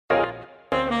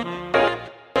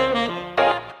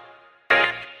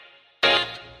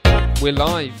We're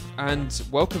live, and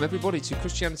welcome everybody to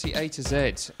Christianity A to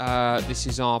Z. This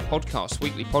is our podcast,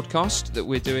 weekly podcast that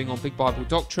we're doing on Big Bible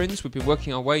Doctrines. We've been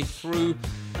working our way through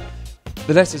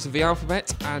the letters of the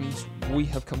alphabet, and we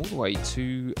have come all the way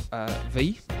to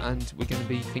V, and we're going to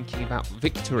be thinking about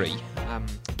victory,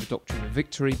 the doctrine of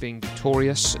victory, being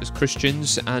victorious as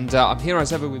Christians. And I'm here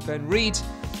as ever with Ben Reed.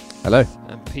 Hello.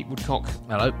 And Pete Woodcock.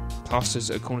 Hello. Pastors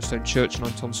at Cornerstone Church, and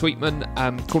I'm Tom Sweetman.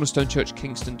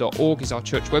 CornerstoneChurchKingston.org is our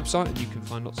church website, and you can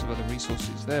find lots of other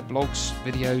resources there, blogs,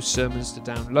 videos, sermons to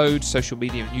download, social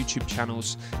media and YouTube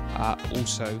channels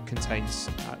also contains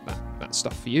that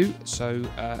stuff for you. So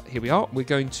here we are. We're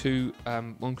going to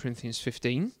 1 Corinthians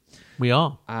 15. We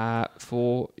are.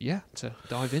 To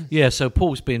dive in. Yeah, so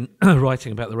Paul's been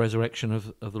writing about the resurrection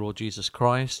of the Lord Jesus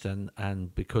Christ,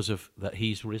 and because of that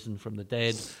he's risen from the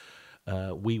dead,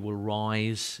 we will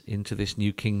rise into this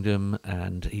new kingdom,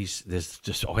 and it's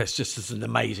just an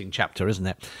amazing chapter, isn't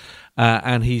it?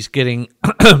 And he's getting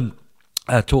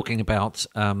talking about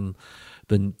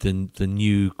the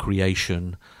new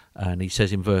creation, and he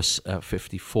says in verse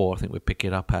 54, I think we pick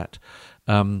it up at,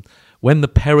 when the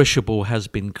perishable has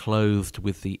been clothed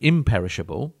with the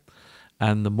imperishable,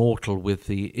 and the mortal with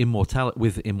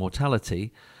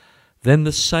immortality, then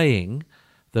the saying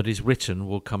that is written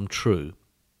will come true.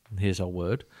 And here's our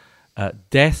word.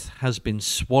 Death has been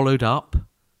swallowed up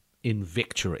in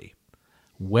victory.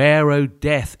 Where, O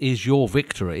death, is your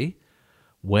victory?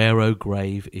 Where, O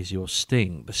grave, is your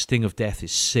sting? The sting of death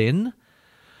is sin,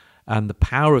 and the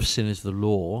power of sin is the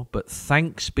law. But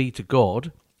thanks be to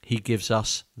God, he gives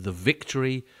us the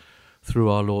victory through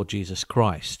our Lord Jesus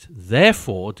Christ.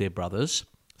 Therefore, dear brothers,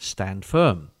 stand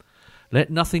firm. Let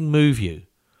nothing move you.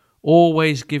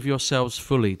 Always give yourselves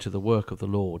fully to the work of the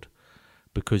Lord,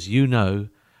 because you know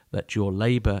that your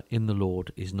labour in the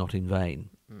Lord is not in vain.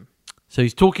 So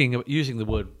he's talking about using the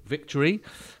word victory,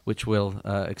 which we'll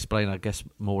explain, I guess,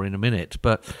 more in a minute.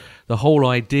 But the whole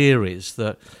idea is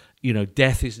that,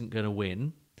 death isn't going to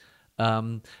win.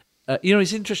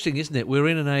 It's interesting, isn't it? We're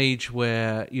in an age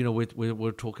where,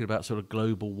 we're talking about sort of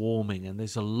global warming, and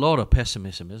there's a lot of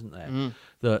pessimism, isn't there?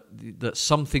 That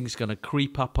something's going to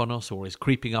creep up on us, or is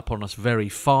creeping up on us very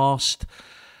fast.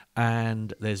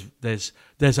 And there's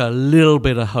a little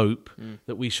bit of hope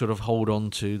that we sort of hold on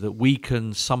to, that we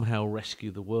can somehow rescue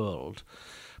the world.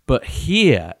 But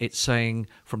here it's saying,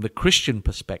 from the Christian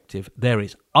perspective, there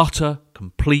is utter,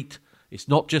 complete, it's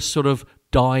not just sort of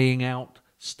dying out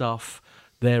stuff.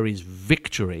 There is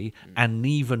victory, and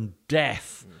even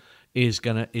death is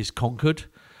conquered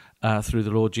through the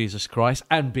Lord Jesus Christ.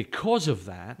 And because of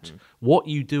that, what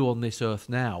you do on this earth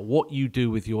now, what you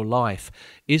do with your life,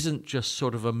 isn't just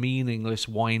sort of a meaningless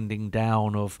winding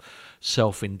down of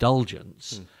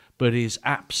self-indulgence, but is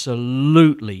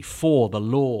absolutely for the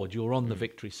Lord. You're on the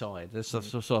victory side. There's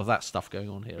sort of that stuff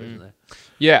going on here, isn't there?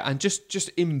 Yeah, and just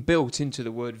inbuilt into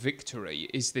the word victory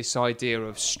is this idea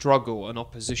of struggle and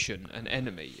opposition and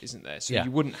enemy, isn't there? So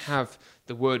you wouldn't have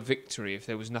the word victory if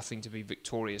there was nothing to be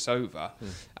victorious over.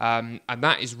 And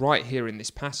that is right here in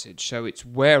this passage. So it's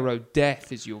where, O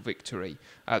death, is your victory.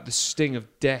 The sting of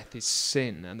death is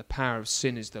sin, and the power of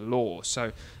sin is the law.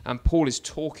 So Paul is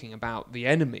talking about the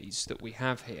enemies that we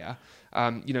have here.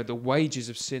 The wages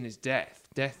of sin is death.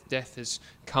 Death has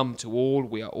come to all.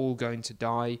 We are all going to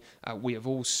die. We have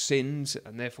all sinned,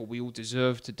 and therefore we all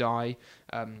deserve to die.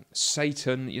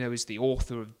 Satan, is the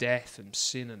author of death and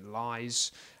sin and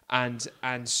lies. And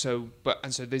so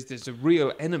there's a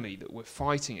real enemy that we're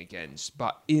fighting against,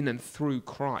 but in and through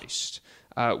Christ,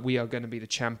 we are going to be the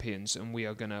champions, and we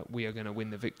are going to win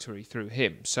the victory through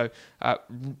him. So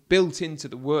built into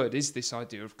the word is this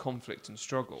idea of conflict and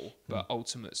struggle, but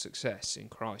ultimate success in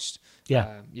Christ. Which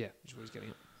is what he's getting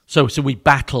at. So we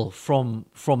battle from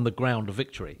the ground of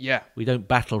victory. Yeah, we don't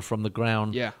battle from the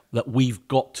ground that we've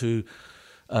got to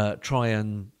try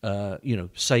and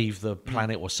save the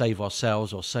planet or save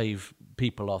ourselves or save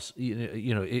people.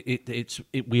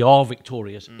 We are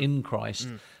victorious in Christ,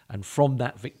 and from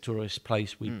that victorious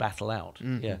place we battle out.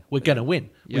 We're going to win.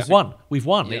 We've won.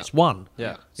 It's won.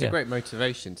 It's a great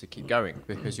motivation to keep going,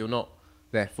 because you're not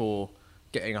therefore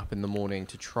getting up in the morning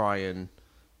to try and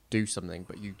do something,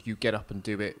 but you get up and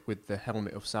do it with the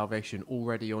helmet of salvation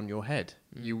already on your head.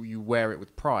 You wear it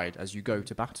with pride as you go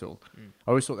to battle. I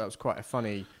always thought that was quite a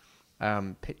funny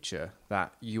picture,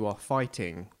 that you are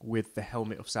fighting with the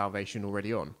helmet of salvation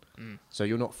already on. So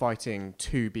you're not fighting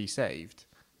to be saved,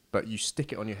 but you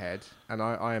stick it on your head. And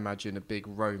I imagine a big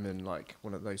Roman, like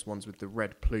one of those ones with the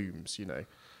red plumes, and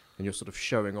you're sort of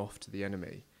showing off to the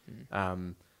enemy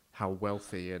how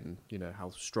wealthy and how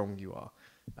strong you are.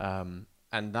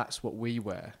 And that's what we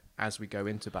wear as we go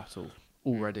into battle,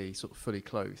 already sort of fully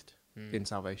clothed. in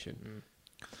salvation.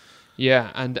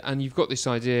 Yeah, and you've got this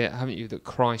idea, haven't you, that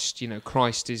Christ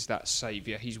is that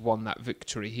saviour. He's won that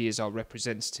victory. He is our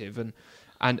representative,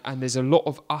 and there's a lot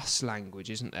of us language,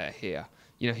 isn't there? Here,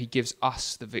 he gives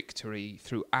us the victory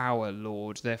through our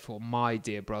Lord. Therefore, my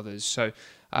dear brothers. So,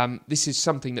 this is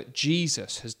something that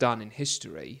Jesus has done in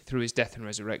history through his death and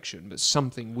resurrection, but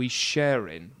something we share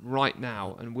in right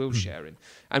now and will share in.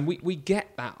 And we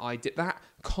get that idea, that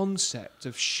concept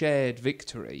of shared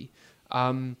victory.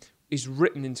 Is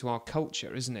written into our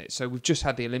culture, isn't it? So we've just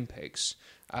had the Olympics,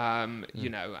 and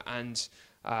when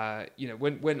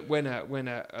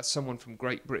someone from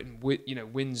Great Britain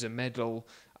wins a medal,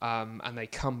 and they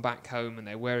come back home and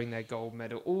they're wearing their gold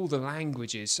medal, all the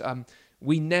languages.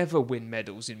 We never win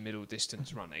medals in middle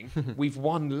distance running. We've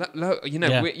won,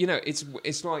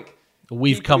 it's like.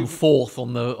 We've come fourth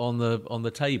on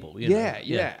the table.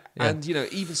 Yeah. And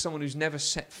even someone who's never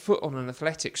set foot on an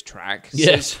athletics track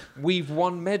says we've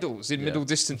won medals in middle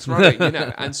distance running.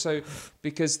 And so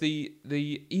because the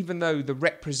even though the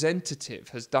representative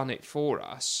has done it for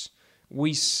us,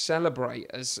 we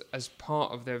celebrate as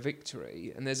part of their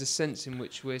victory, and there's a sense in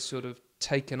which we're sort of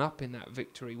taken up in that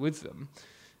victory with them.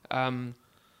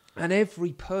 And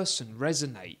every person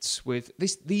resonates with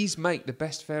this. These make the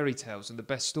best fairy tales and the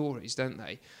best stories, don't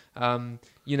they?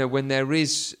 When there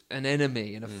is an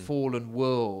enemy in a fallen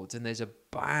world, and there's a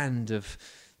band of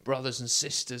brothers and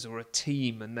sisters or a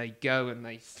team, and they go and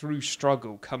they, through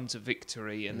struggle, come to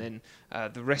victory, and then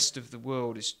the rest of the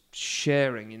world is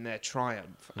sharing in their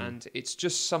triumph. And it's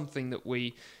just something that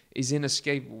is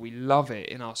inescapable. We love it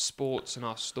in our sports and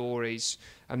our stories,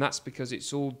 and that's because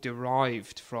it's all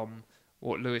derived from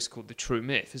what Lewis called the true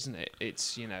myth, isn't it?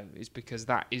 It's because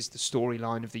that is the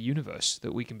storyline of the universe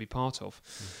that we can be part of.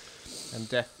 And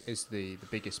death is the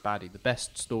biggest baddie. The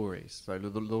best stories, so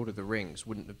the Lord of the Rings,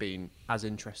 wouldn't have been as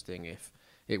interesting if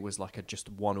it was like just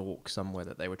one orc somewhere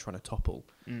that they were trying to topple.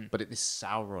 But this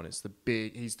Sauron,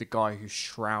 he's the guy who's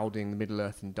shrouding the Middle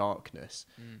Earth in darkness.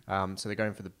 So they're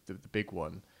going for the big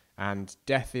one, and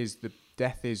death is the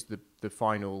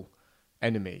final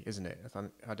enemy, isn't it?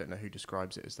 I don't know who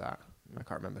describes it as that. I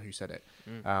can't remember who said it.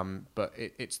 But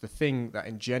it's the thing that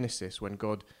in Genesis, when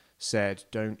God said,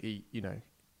 don't eat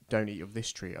of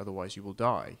this tree, otherwise you will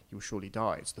die. You will surely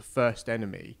die. It's the first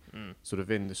enemy sort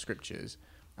of in the scriptures,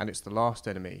 and it's the last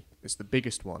enemy. It's the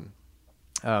biggest one.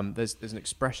 There's an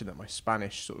expression that my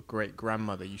Spanish sort of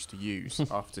great-grandmother used to use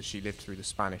after she lived through the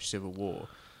Spanish Civil War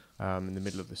in the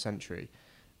middle of the century,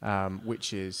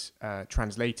 which is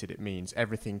translated, it means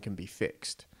everything can be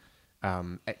fixed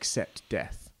except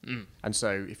death. And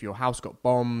so if your house got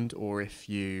bombed, or if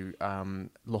you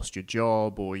lost your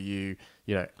job, or it's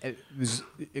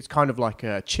kind of like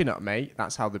a chin up, mate.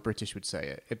 That's how the British would say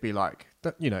it. It'd be like,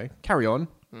 carry on,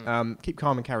 keep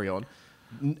calm and carry on.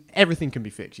 Everything can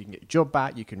be fixed. You can get your job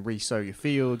back, you can re-sow your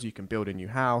fields, you can build a new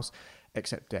house,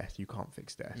 except death. You can't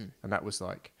fix death. And that was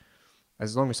like,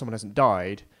 as long as someone hasn't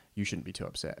died, you shouldn't be too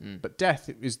upset. But death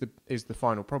is the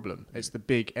final problem. It's the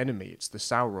big enemy. It's the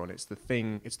Sauron. It's the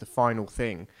thing. It's the final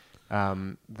thing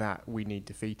that we need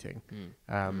defeating.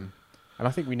 And I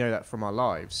think we know that from our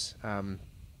lives.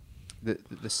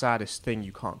 The saddest thing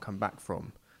you can't come back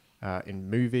from in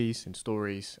movies, in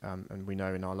stories, and we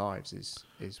know in our lives is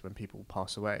when people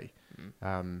pass away.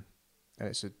 And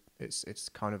it's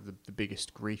kind of the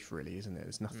biggest grief, really, isn't it?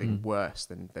 There's nothing worse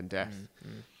than death.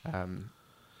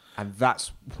 And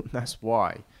that's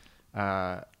why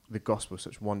the gospel is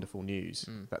such wonderful news,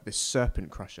 that this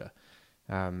serpent crusher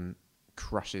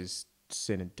crushes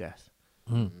sin and death.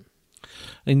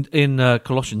 In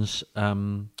Colossians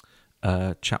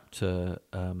chapter,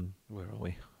 where are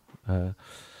we?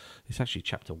 It's actually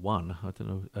chapter 1. I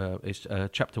don't know. It's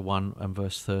chapter 1 and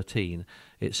verse 13.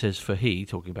 It says, "For he,"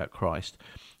 talking about Christ,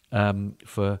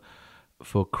 for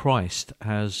Christ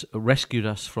has rescued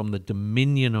us from the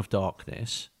dominion of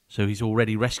darkness. So he's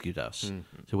already rescued us.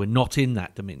 So we're not in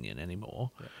that dominion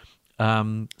anymore.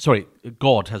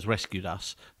 God has rescued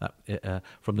us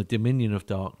from the dominion of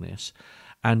darkness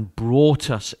and brought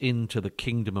us into the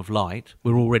kingdom of light.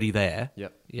 We're already there.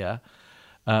 Yeah.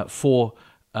 For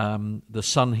the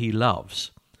Son he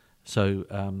loves. So,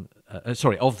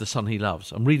 of the Son he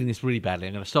loves. I'm reading this really badly.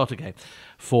 I'm going to start again.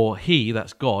 For he,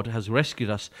 that's God, has rescued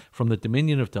us from the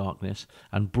dominion of darkness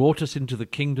and brought us into the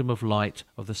kingdom of light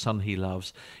of the Son he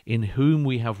loves, in whom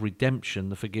we have redemption,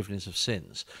 the forgiveness of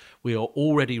sins. We are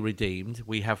already redeemed.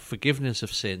 We have forgiveness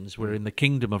of sins. We're in the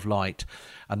kingdom of light.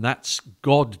 And that's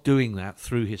God doing that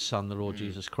through his Son, the Lord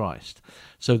Jesus Christ.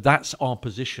 So that's our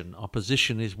position. Our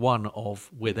position is one of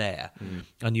we're there.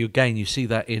 And you see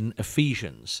that in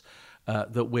Ephesians.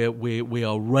 That we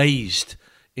are raised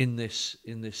in this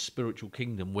spiritual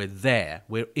kingdom. We're there.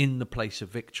 We're in the place of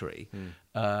victory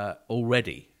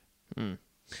already.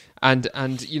 And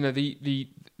there's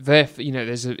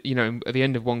at the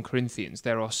end of 1 Corinthians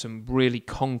there are some really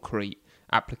concrete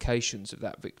applications of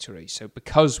that victory. So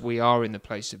because we are in the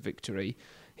place of victory,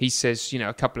 he says,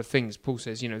 a couple of things. Paul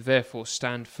says, therefore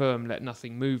stand firm, let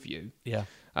nothing move you. Yeah.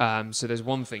 So there's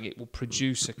one thing, it will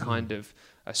produce a kind of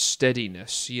a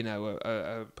steadiness,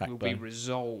 we'll be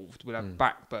resolved, we'll have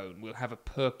backbone, we'll have a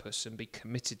purpose and be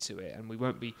committed to it, and we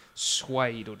won't be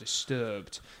swayed or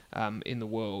disturbed in the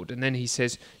world. And then he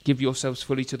says, give yourselves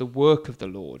fully to the work of the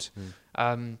Lord.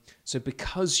 So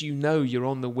because you're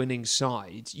on the winning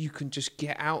side, you can just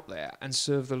get out there and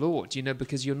serve the Lord,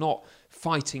 because you're not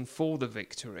fighting for the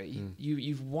victory.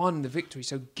 You've won the victory,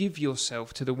 so give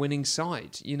yourself to the winning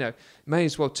side. May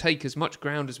as well take as much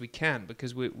ground as we can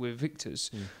because we're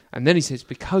victors. And then he says,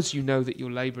 because you know that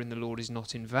your labour in the Lord is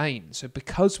not in vain. So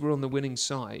because we're on the winning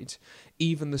side,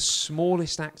 even the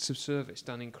smallest acts of service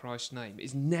done in Christ's name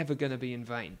is never going to be in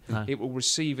vain. No. It will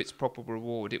receive its proper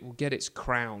reward. It will get its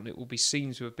crown. It will be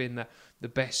seen to have been the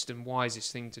best and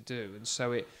wisest thing to do. And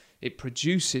so it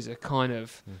produces a kind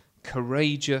of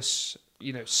courageous,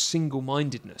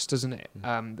 single-mindedness, doesn't it?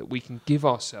 That we can give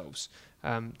ourselves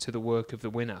to the work of the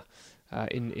winner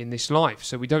in this life.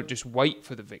 So we don't just wait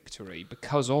for the victory.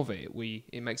 Because of it,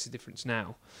 it makes a difference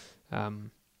now.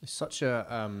 It's such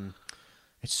an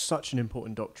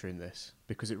important doctrine, this,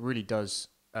 because it really does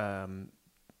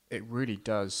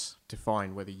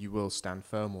define whether you will stand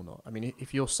firm or not. I mean,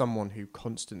 if you're someone who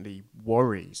constantly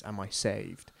worries, am I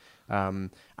saved? Am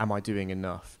I doing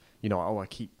enough? I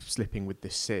keep slipping with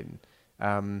this sin.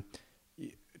 Do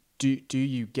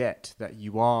you get that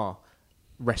you are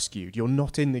rescued? You're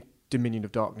not in the dominion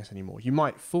of darkness anymore. You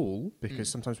might fall because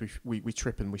sometimes we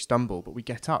trip and we stumble, but we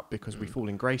get up because we fall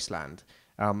in Graceland.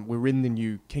 We're in the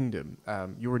new kingdom.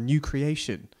 You're a new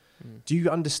creation. Do you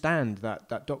understand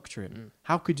that doctrine?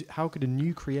 How could a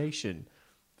new creation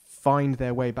find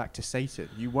their way back to Satan?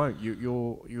 You won't.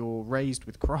 You're raised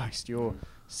with Christ. You're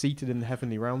seated in the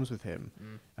heavenly realms with him.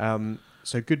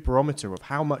 So a good barometer of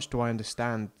how much do I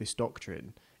understand this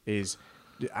doctrine is,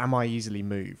 am I easily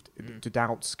moved? Do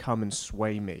doubts come and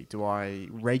sway me? Do I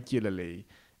regularly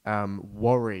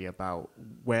worry about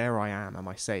where I am? Am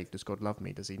I saved? Does God love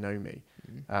me? Does he know me?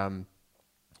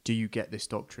 Do you get this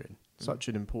doctrine? Such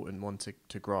an important one to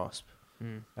grasp.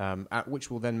 Which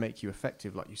will then make you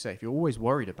effective, like you say. If you're always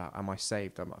worried about, am I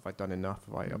saved? Have I done enough?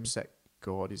 Have I upset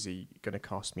God? Is he going to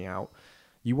cast me out?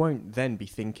 You won't then be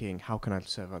thinking, how can I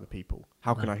serve other people?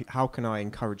 How can I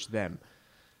encourage them?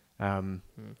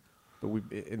 But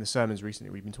in the sermons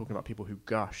recently, we've been talking about people who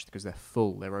gushed because they're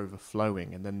full, they're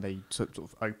overflowing, and then they sort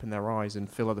of open their eyes and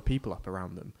fill other people up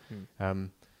around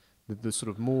them. The sort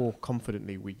of more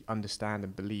confidently we understand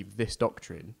and believe this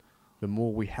doctrine, the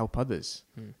more we help others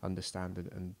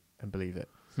understand and believe it.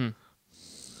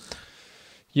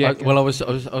 Yeah. Well, I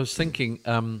was thinking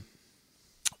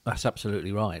that's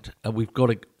absolutely right. We've got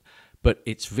to, but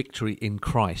it's victory in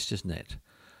Christ, isn't it?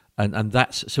 And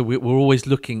that's so we're always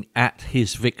looking at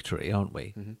his victory, aren't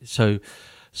we? So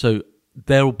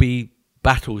there'll be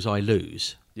battles I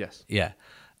lose. Yes. Yeah.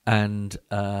 And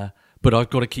but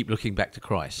I've got to keep looking back to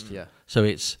Christ. Yeah. So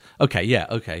it's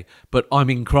okay, but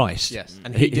I'm in Christ. Yes.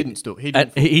 And he didn't stop. He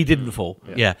didn't fall.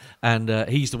 Yeah. And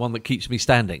he's the one that keeps me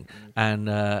standing. And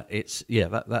that's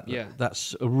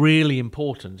really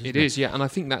important. It is, yeah. And I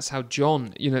think that's how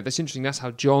John. That's interesting. That's how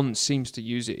John seems to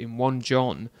use it in 1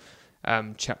 John.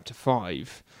 Chapter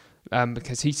 5,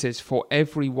 because he says, for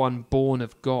everyone born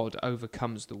of God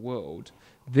overcomes the world.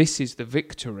 This is the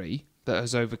victory that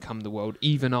has overcome the world,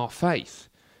 even our faith.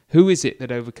 Who is it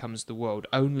that overcomes the world?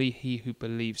 Only he who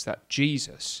believes that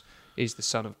Jesus is the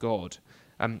Son of God.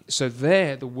 So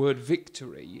there, the word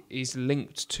victory is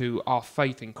linked to our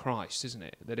faith in Christ, isn't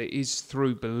it? That it is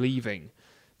through believing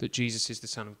that Jesus is the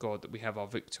Son of God that we have our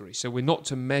victory. So we're not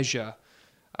to measure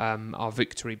our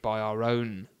victory by our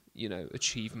own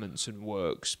achievements and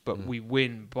works, but we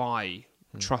win by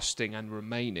trusting and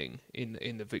remaining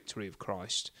in the victory of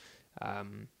Christ.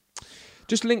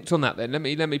 Just linked on that, then let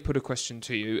me put a question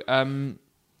to you.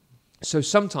 So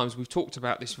sometimes we've talked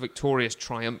about this victorious,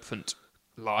 triumphant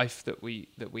life that we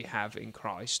have in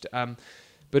Christ.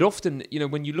 But often,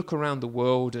 when you look around the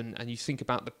world and you think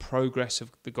about the progress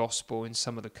of the gospel in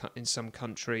some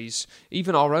countries,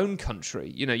 even our own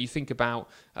country, you think about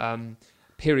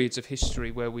periods of history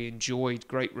where we enjoyed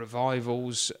great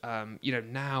revivals.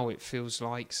 Now it feels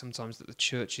like sometimes that the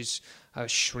church is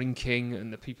shrinking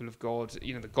and the people of God,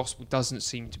 the gospel doesn't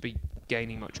seem to be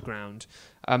gaining much ground.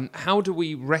 How do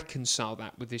we reconcile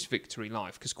that with this victory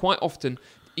life? Because quite often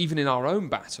even in our own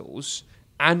battles,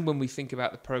 and when we think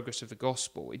about the progress of the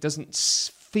gospel, it doesn't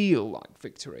feel like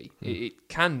victory. It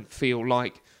can feel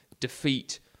like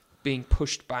defeat, being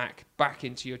pushed back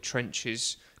into your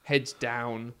trenches, heads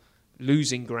down,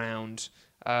 losing ground.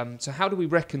 So how do we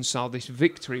reconcile this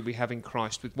victory we have in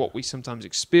Christ with what we sometimes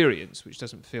experience, which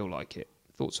doesn't feel like it?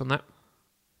 Thoughts on that?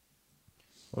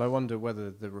 Well, I wonder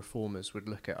whether the reformers would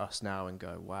look at us now and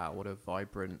go, wow, what a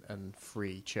vibrant and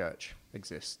free church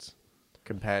exists,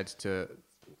 compared to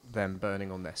them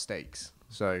burning on their stakes.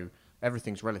 So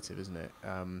everything's relative, isn't it?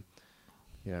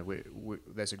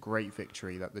 There's a great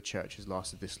victory that the church has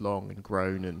lasted this long and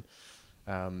grown, and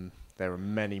there are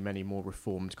many, many more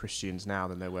reformed Christians now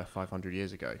than there were 500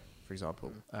 years ago, for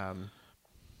example.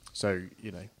 So,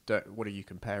 what are you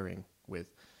comparing with?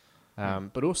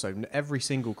 But also, every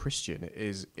single Christian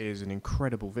is an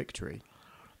incredible victory.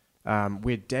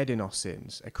 We're dead in our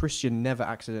sins. A Christian never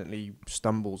accidentally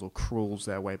stumbles or crawls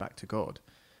their way back to God.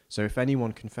 So if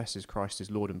anyone confesses Christ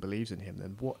as Lord and believes in him,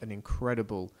 then what an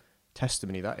incredible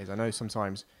testimony that is. I know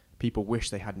sometimes people wish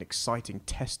they had an exciting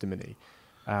testimony,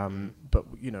 but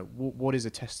what is a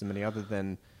testimony other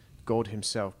than God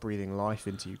himself breathing life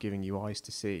into you, giving you eyes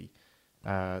to see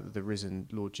the risen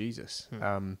Lord Jesus?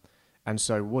 And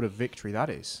so what a victory that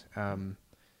is.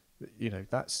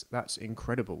 That's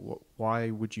incredible. Why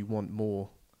would you want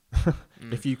more?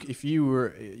 If you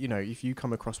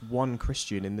come across one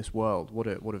Christian in this world, what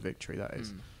a victory that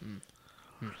is.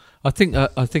 I think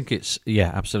it's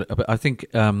absolutely. But I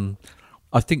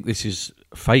think this is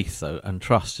faith though and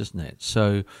trust, isn't it?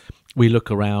 So we look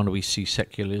around, we see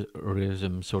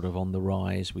secularism sort of on the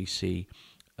rise. We see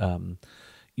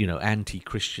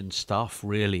anti-Christian stuff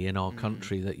really in our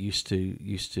country that used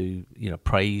to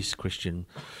praise Christian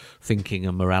thinking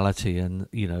and morality, and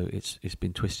it's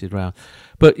been twisted around.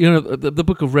 But the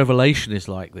book of Revelation is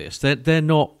like this. They're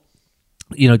not.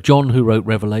 John, who wrote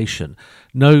Revelation,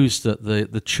 knows that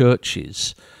the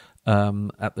churches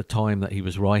at the time that he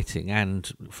was writing,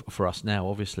 and for us now,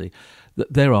 obviously,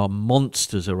 that there are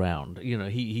monsters around.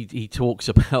 He talks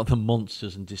about the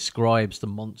monsters and describes the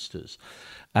monsters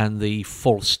and the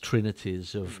false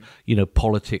trinities of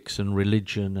politics and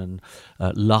religion and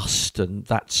lust and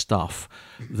that stuff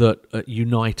that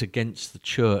unite against the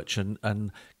church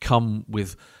and come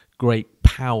with great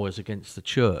powers against the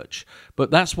church. But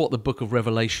that's what the book of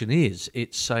Revelation is.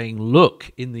 It's saying,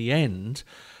 look, in the end,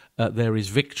 there is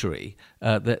victory.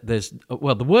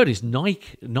 The word is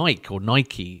Nike.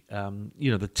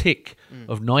 The tick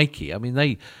of Nike. I mean,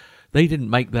 they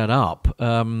didn't make that up.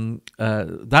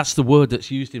 That's the word that's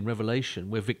used in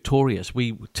Revelation. We're victorious.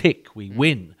 We tick. We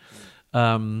win.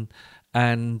 And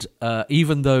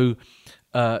even though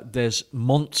there's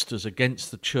monsters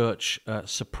against the church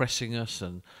suppressing us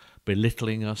and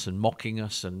belittling us and mocking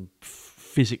us and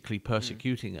physically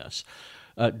persecuting us,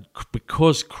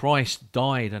 because Christ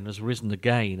died and has risen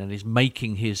again and is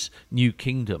making his new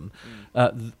kingdom,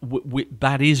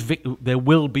 that is there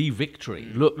will be victory.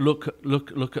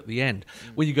 Look at the end.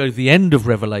 When you go to the end of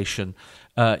Revelation,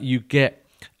 you get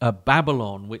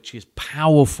Babylon, which is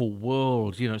powerful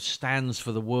world, stands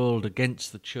for the world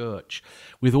against the church,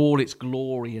 with all its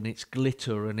glory and its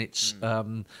glitter and its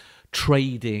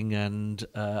trading and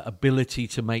ability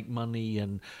to make money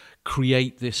and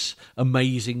create this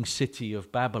amazing city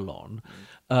of Babylon.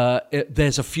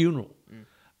 There's a funeral,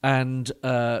 and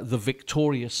the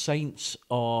victorious saints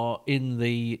are in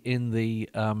the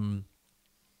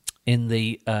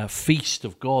feast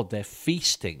of God. They're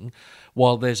feasting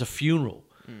while there's a funeral.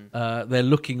 They're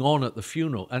looking on at the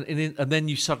funeral, and then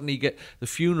you suddenly get the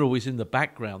funeral is in the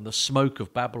background, the smoke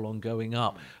of Babylon going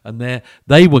up, and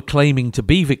they were claiming to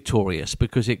be victorious,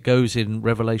 because it goes in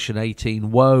Revelation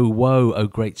 18, "Woe, woe, O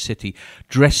great city,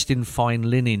 dressed in fine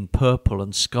linen, purple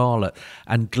and scarlet,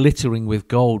 and glittering with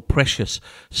gold, precious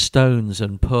stones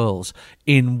and pearls.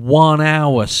 In 1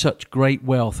 hour such great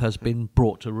wealth has been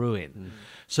brought to ruin."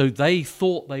 So they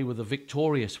thought they were the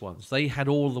victorious ones. They had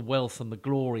all the wealth and the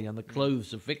glory and the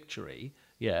clothes of victory.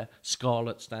 Yeah,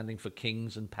 scarlet standing for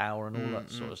kings and power and all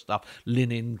that sort of stuff.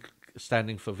 Linen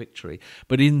standing for victory.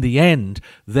 But in the end,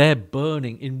 they're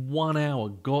burning. In 1 hour,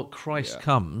 Christ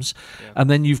comes, and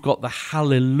then you've got the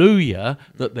hallelujah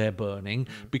that they're burning,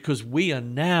 because we are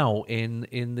now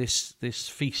in this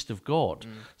feast of God.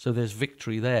 So there's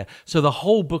victory there. So the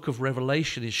whole book of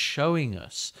Revelation is showing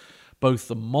us both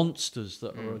the monsters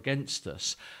that are against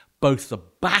us, both the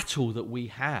battle that we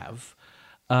have,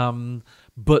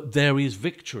 but there is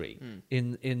victory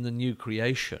in the new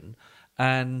creation,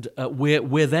 and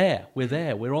we're there.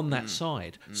 We're on that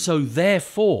side. So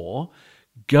therefore,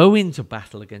 go into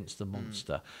battle against the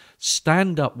monster,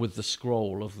 stand up with the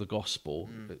scroll of the gospel,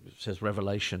 it says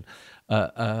Revelation,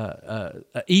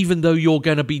 even though you're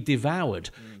going to be devoured,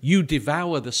 you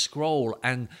devour the scroll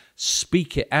and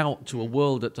speak it out to a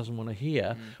world that doesn't want to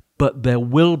hear, but there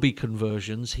will be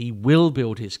conversions. He will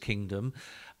build his kingdom.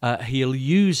 He'll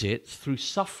use it through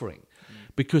suffering,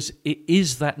 because it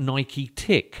is that Nike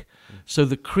tick. So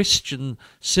the Christian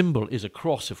symbol is a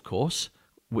cross, of course,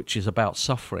 which is about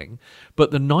suffering.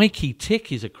 But the Nike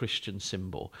tick is a Christian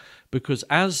symbol, because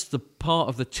as the part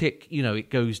of the tick, it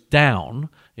goes down,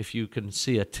 if you can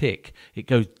see a tick, it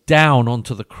goes down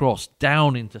onto the cross,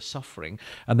 down into suffering,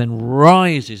 and then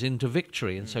rises into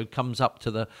victory, and so comes up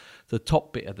to the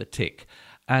top bit of the tick.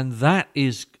 And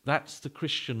that's the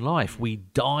Christian life. We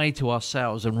die to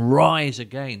ourselves and rise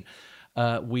again.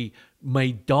 We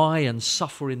may die and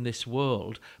suffer in this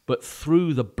world, but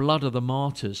through the blood of the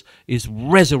martyrs is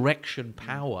resurrection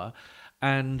power,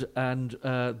 and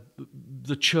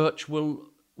the church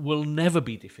will never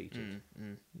be defeated.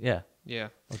 Yeah.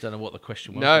 I don't know what the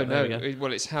question was. No.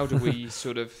 Well, it's how do we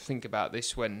sort of think about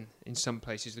this when in some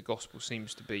places the gospel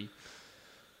seems to be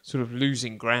sort of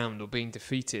losing ground or being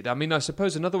defeated. I mean, I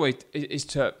suppose another way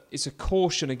it's a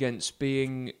caution against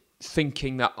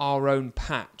thinking that our own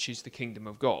patch is the kingdom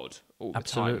of God all the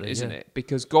time, isn't it?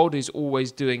 Because God is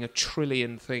always doing 1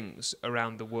 trillion things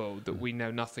around the world that we know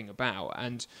nothing about.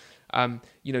 And,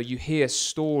 you hear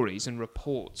stories and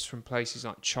reports from places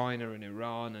like China and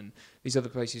Iran and these other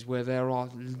places where there are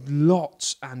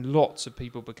lots and lots of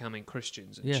people becoming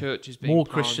Christians and churches being more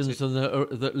planted. Christians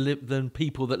than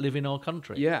people that live in our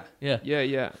country. Yeah.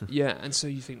 And so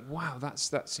you think, wow,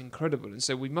 that's incredible. And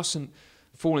so we mustn't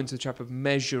fall into the trap of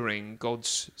measuring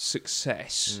God's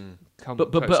success.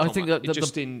 But I think that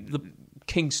just in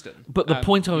Kingston. But the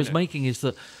point I was making is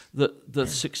that the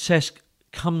success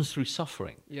comes through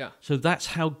suffering. Yeah. So that's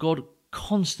how God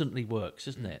constantly works,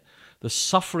 isn't it? The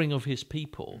suffering of his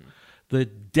people, the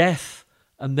death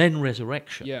and then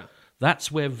resurrection. Yeah.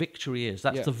 That's where victory is.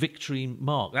 That's the victory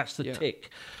mark. That's the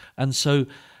tick. And so...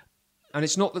 And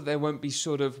it's not that there won't be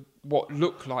sort of what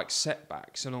look like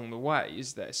setbacks along the way,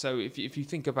 is there? So if you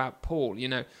think about Paul,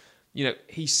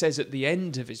 he says at the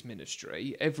end of his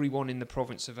ministry, everyone in the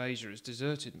province of Asia has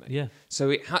deserted me. Yeah. So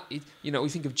we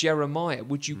think of Jeremiah.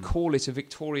 Would you call it a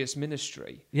victorious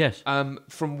ministry? Yes.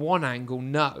 From one angle,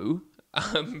 no.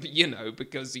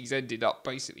 Because he's ended up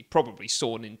basically probably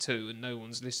sawn in two, and no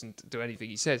one's listened to anything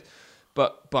he says.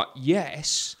 But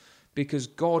yes. Because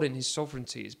God in his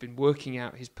sovereignty has been working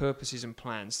out his purposes and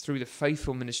plans through the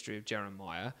faithful ministry of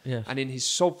Jeremiah. Yes. And in his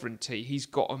sovereignty, he's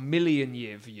got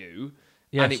 1,000,000-year view,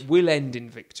 yes. and it will end in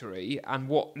victory. And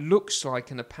what looks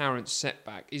like an apparent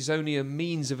setback is only a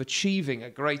means of achieving a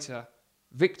greater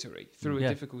victory through a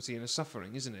difficulty and a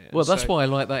suffering, isn't it? Well, that's why I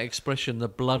like that expression, the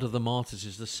blood of the martyrs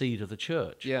is the seed of the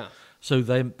church. Yeah. So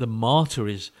the martyr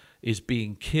is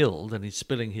being killed and he's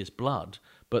spilling his blood,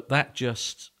 but that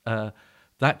just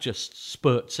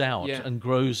spurts out and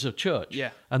grows a church. Yeah.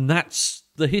 And that's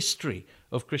the history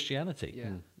of Christianity.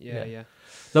 Yeah.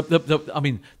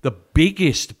 The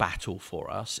biggest battle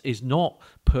for us is not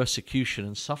persecution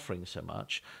and suffering so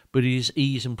much, but it is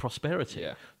ease and prosperity.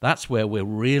 Yeah. That's where we're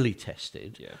really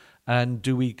tested. Yeah. And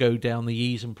do we go down the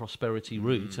ease and prosperity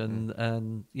route?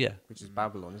 And which is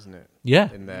Babylon, isn't it?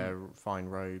 Yeah. In their fine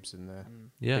robes and their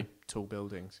big tall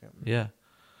buildings. Yeah.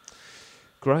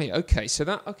 Great. Okay. So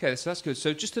that's good.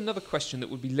 So just another question that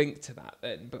would be linked to that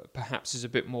then, but perhaps is a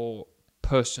bit more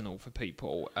personal for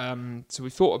people. So we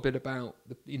thought a bit about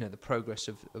the progress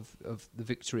of the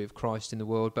victory of Christ in the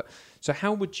world. But so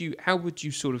how would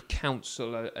you sort of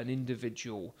counsel an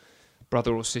individual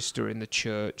brother or sister in the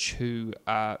church who,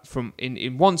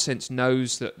 in one sense,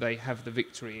 knows that they have the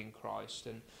victory in Christ,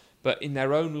 but in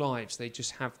their own lives they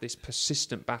just have this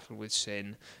persistent battle with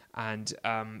sin, and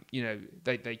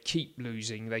they keep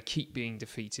losing, they keep being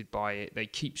defeated by it, they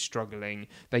keep struggling,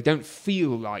 they don't feel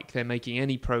like they're making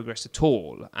any progress at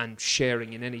all and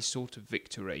sharing in any sort of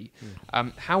victory.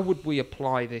 How would we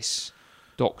apply this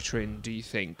doctrine, do you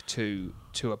think, to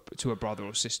a brother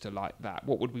or sister like that?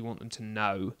 What would we want them to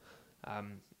know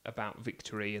about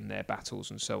victory and their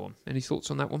battles and so on? Any thoughts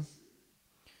on that one?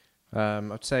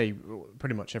 I'd say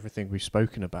pretty much everything we've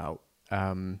spoken about,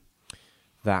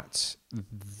 that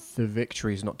the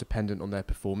victory is not dependent on their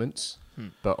performance,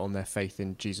 but on their faith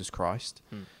in Jesus Christ.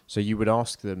 So you would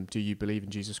ask them, do you believe in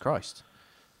Jesus Christ?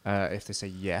 If they say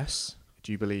yes,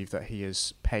 do you believe that he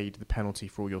has paid the penalty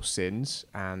for all your sins?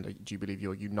 And do you believe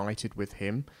you're united with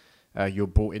him? You're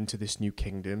brought into this new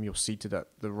kingdom. You're seated at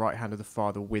the right hand of the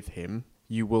Father with him.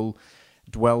 You will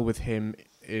dwell with him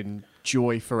in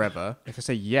joy forever. If I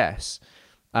say yes,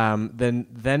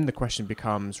 then the question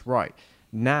becomes, right,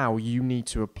 now you need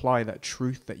to apply that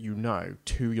truth that you know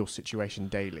to your situation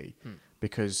daily,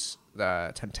 because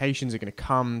temptations are going to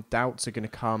come, doubts are going to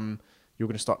come, you're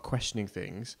going to start questioning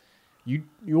things. You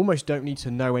almost don't need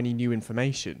to know any new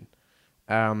information.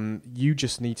 You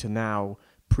just need to now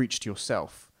preach to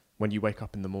yourself when you wake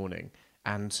up in the morning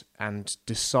and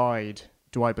decide,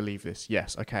 do I believe this?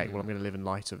 Yes. Okay. Well, I'm going to live in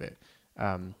light of it.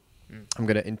 I'm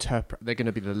going to interpret. They're going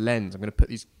to be the lens. I'm going to put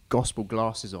these gospel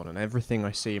glasses on, and everything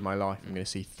I see in my life, I'm going to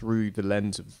see through the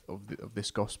lens of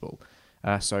this gospel.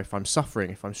 So if I'm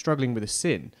suffering, if I'm struggling with a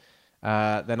sin,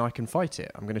 then I can fight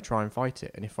it. I'm going to try and fight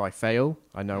it. And if I fail,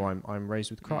 I know I'm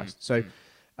raised with Christ. So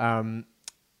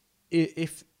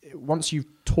if once you've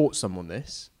taught someone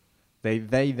this, they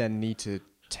then need to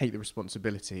take the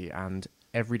responsibility and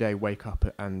every day wake up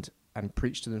and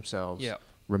preach to themselves,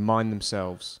 remind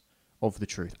themselves of the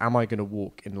truth. Am I going to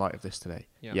walk in light of this today?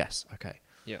 Yes. Okay.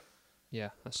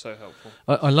 Yeah, that's so helpful.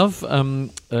 I love,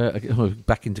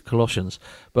 back into Colossians,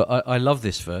 but I love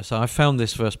this verse. I found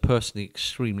this verse personally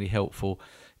extremely helpful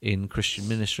in Christian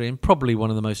ministry, and probably one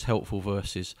of the most helpful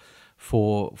verses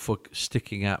for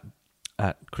sticking at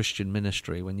Christian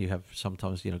ministry when you have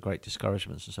sometimes great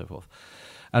discouragements and so forth.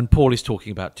 And Paul is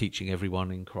talking about teaching everyone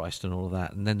in Christ and all of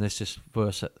that. And then there's this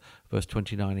verse at verse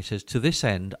 29. He says, "To this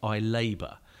end I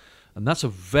labour," and that's a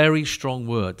very strong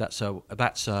word.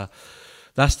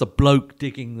 That's the bloke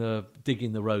digging the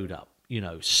road up,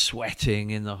 sweating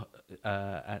in the,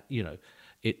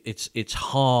 it's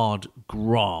hard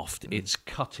graft, it's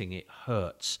cutting, it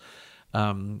hurts.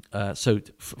 So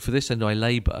for this end I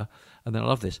labour, and then I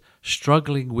love this,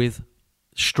 struggling,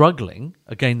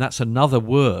 again, that's another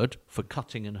word for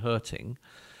cutting and hurting,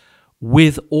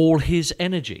 with all his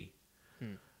energy,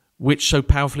 which so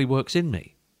powerfully works in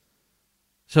me.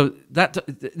 So that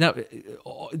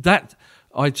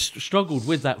I struggled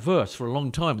with that verse for a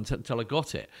long time until I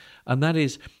got it. And that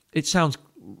is, it sounds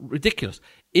ridiculous.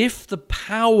 If the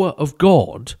power of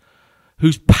God,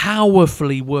 who's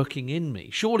powerfully working in me,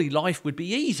 surely life would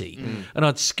be easy. And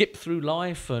I'd skip through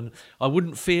life and I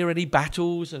wouldn't fear any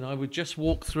battles and I would just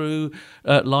walk through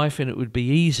life and it would be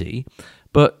easy.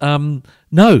 But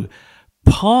no,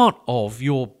 part of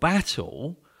your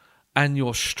battle and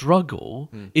your struggle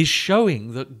is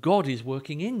showing that God is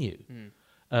working in you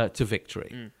to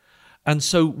victory. And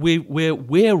so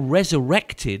we're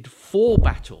resurrected for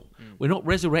battle. We're not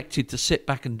resurrected to sit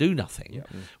back and do nothing.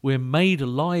 We're made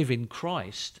alive in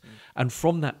Christ. And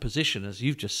from that position, as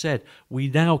you've just said, we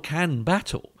now can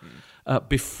battle.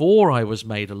 Before I was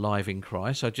made alive in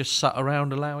Christ, I just sat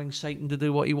around allowing Satan to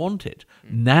do what he wanted.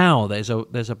 Now there's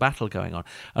a battle going on.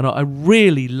 And I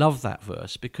really love that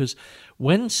verse, because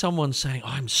when someone's saying,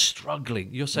 I'm struggling,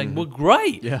 you're saying, well,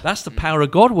 great. That's the power of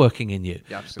God working in you.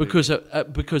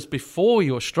 Because before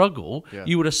your struggle,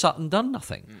 you would have sat and done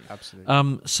nothing.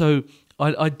 Absolutely. So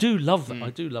I do love that.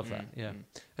 I do love that. Yeah.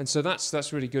 And so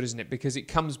that's really good, isn't it? Because it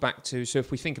comes back to, so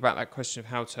if we think about that question of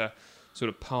how to sort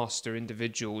of pastor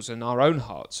individuals and our own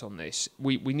hearts on this,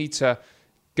 we need to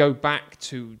go back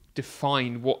to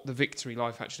define what the victory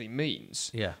life actually means.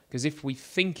 Because if we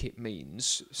think it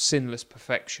means sinless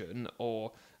perfection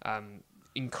or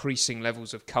increasing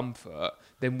levels of comfort,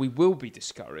 then we will be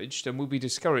discouraged, and we'll be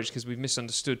discouraged because we've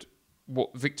misunderstood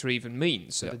what victory even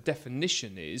means. So the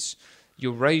definition is,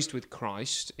 you're raised with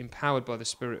Christ, empowered by the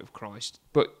Spirit of Christ,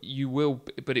 but it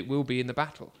will be in the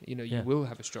battle. You will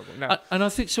have a struggle. Now, and I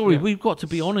think, we've got to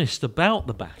be honest about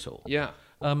the battle.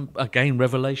 Again,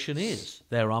 Revelation is,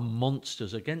 there are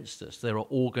monsters against us. There are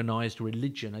organised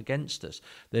religion against us.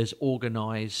 There's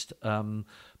organised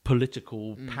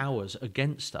political powers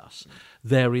against us.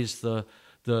 There is the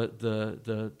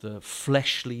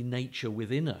fleshly nature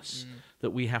within us that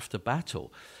we have to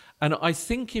battle. And I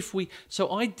think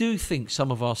I do think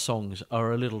some of our songs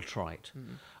are a little trite.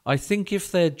 I think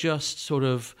if they're just sort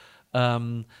of,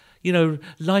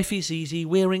 life is easy,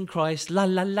 we're in Christ, la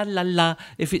la la la la.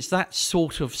 If it's that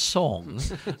sort of song,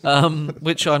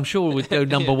 which I'm sure would go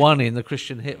number one in the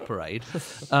Christian hit parade,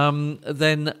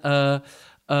 then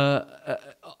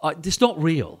it's not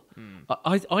real.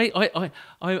 I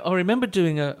remember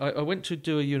I went to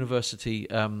do a university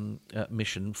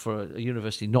mission for a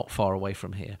university not far away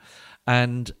from here,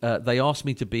 and they asked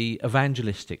me to be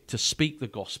evangelistic, to speak the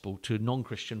gospel to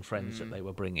non-Christian friends that they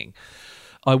were bringing.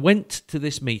 I went to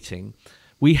this meeting.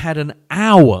 We had an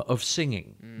hour of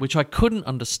singing, which I couldn't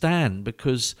understand,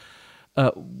 because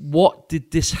what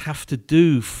did this have to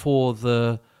do for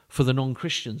the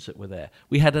non-Christians that were there?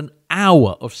 We had an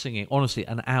hour of singing, honestly,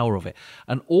 an hour of it.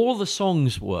 And all the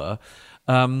songs were,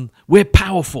 we're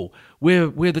powerful,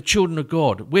 we're the children of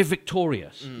God, we're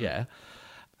victorious,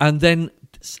 And then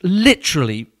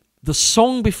literally, the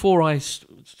song before I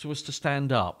was to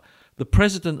stand up, the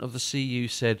president of the CU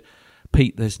said,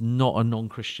 "Pete, there's not a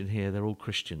non-Christian here. They're all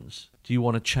Christians. Do you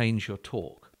want to change your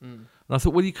talk?" And I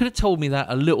thought, well, you could have told me that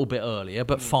a little bit earlier,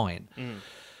 but fine.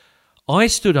 I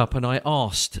stood up and I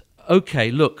asked,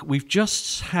 okay, look, we've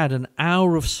just had an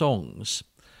hour of songs.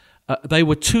 They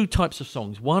were two types of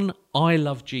songs. One, I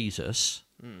love Jesus,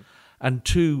 and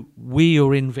two, we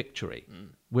are in victory.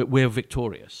 We're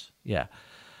victorious. Yeah.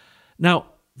 Now,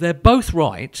 they're both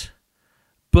right,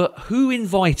 but who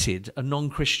invited a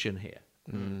non-Christian here?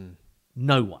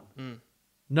 No one.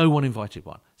 No one invited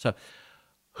one. So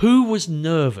who was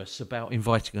nervous about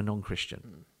inviting a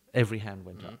non-Christian? Every hand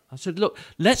went up. I said, look,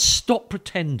 let's stop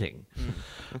pretending.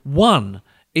 One,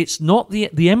 it's not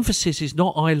the emphasis is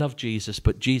not I love Jesus,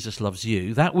 but Jesus loves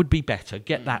you. That would be better.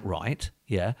 Get that right.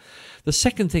 Yeah. The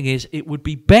second thing is it would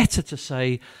be better to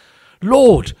say,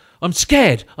 Lord, I'm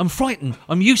scared, I'm frightened,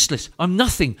 I'm useless, I'm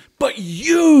nothing, but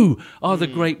you are the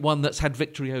great one that's had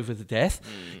victory over the death.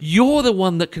 You're the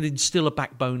one that can instill a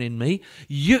backbone in me.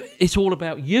 It's all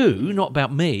about you, not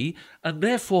about me, and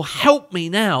therefore help me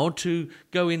now to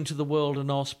go into the world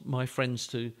and ask my friends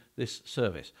to this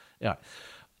service. Yeah.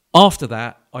 After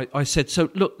that, I said, so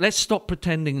look, let's stop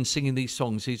pretending and singing these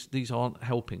songs. These aren't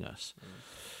helping us.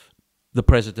 The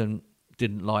president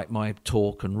didn't like my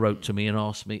talk and wrote to me and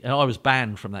asked me, and I was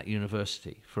banned from that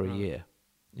university for a year.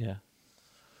 Yeah.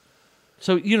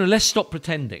 So, let's stop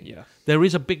pretending. Yeah. There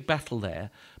is a big battle there,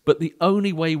 but the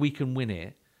only way we can win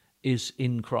it is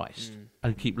in Christ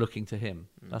and keep looking to him.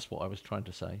 That's what I was trying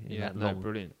to say.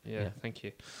 Brilliant. Yeah, thank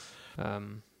you.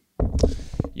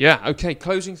 Okay,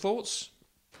 closing thoughts.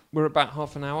 We're about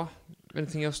half an hour.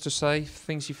 Anything else to say?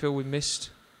 Things you feel we missed?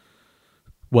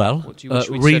 Well,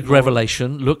 read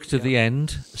Revelation, look to the end,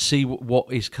 see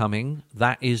what is coming.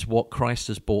 That is what Christ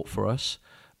has bought for us.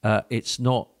 It's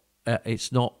not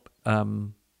just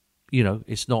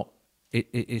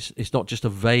a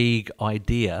vague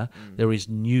idea. There is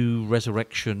new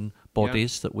resurrection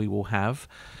bodies that we will have.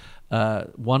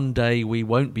 One day we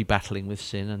won't be battling with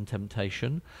sin and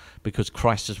temptation because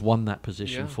Christ has won that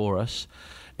position for us.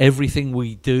 Everything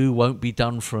we do won't be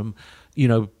done from,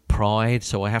 pride,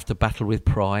 so I have to battle with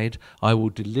pride. I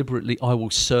will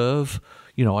serve,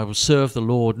 I will serve the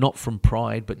Lord, not from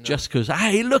pride, but just because,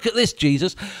 hey, look at this,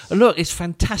 Jesus. Look, it's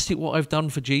fantastic what I've done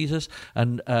for Jesus,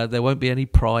 and there won't be any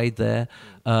pride there.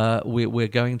 We're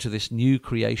going to this new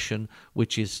creation,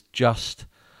 which is just,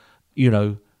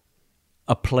 a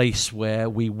place where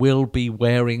we will be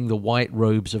wearing the white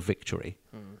robes of victory.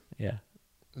 Yeah.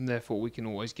 And therefore we can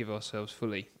always give ourselves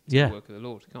fully to the work of the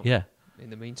Lord, can't we? Yeah. In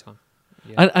the meantime.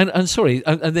 Yeah.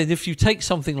 And then if you take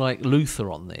something like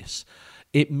Luther on this,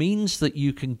 it means that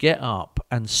you can get up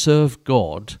and serve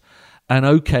God, and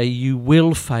okay, you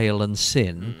will fail and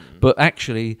sin, but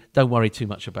actually don't worry too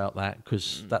much about that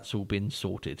because that's all been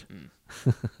sorted.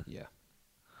 Yeah.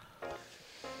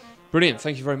 Brilliant.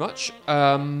 Thank you very much.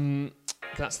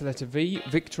 That's the letter V,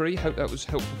 victory. Hope that was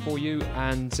helpful for you.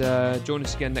 And join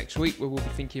us again next week where we'll be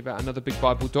thinking about another big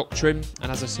Bible doctrine. And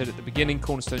as I said at the beginning,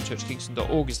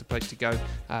 cornerstonechurchkingston.org is the place to go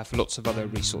for lots of other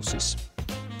resources.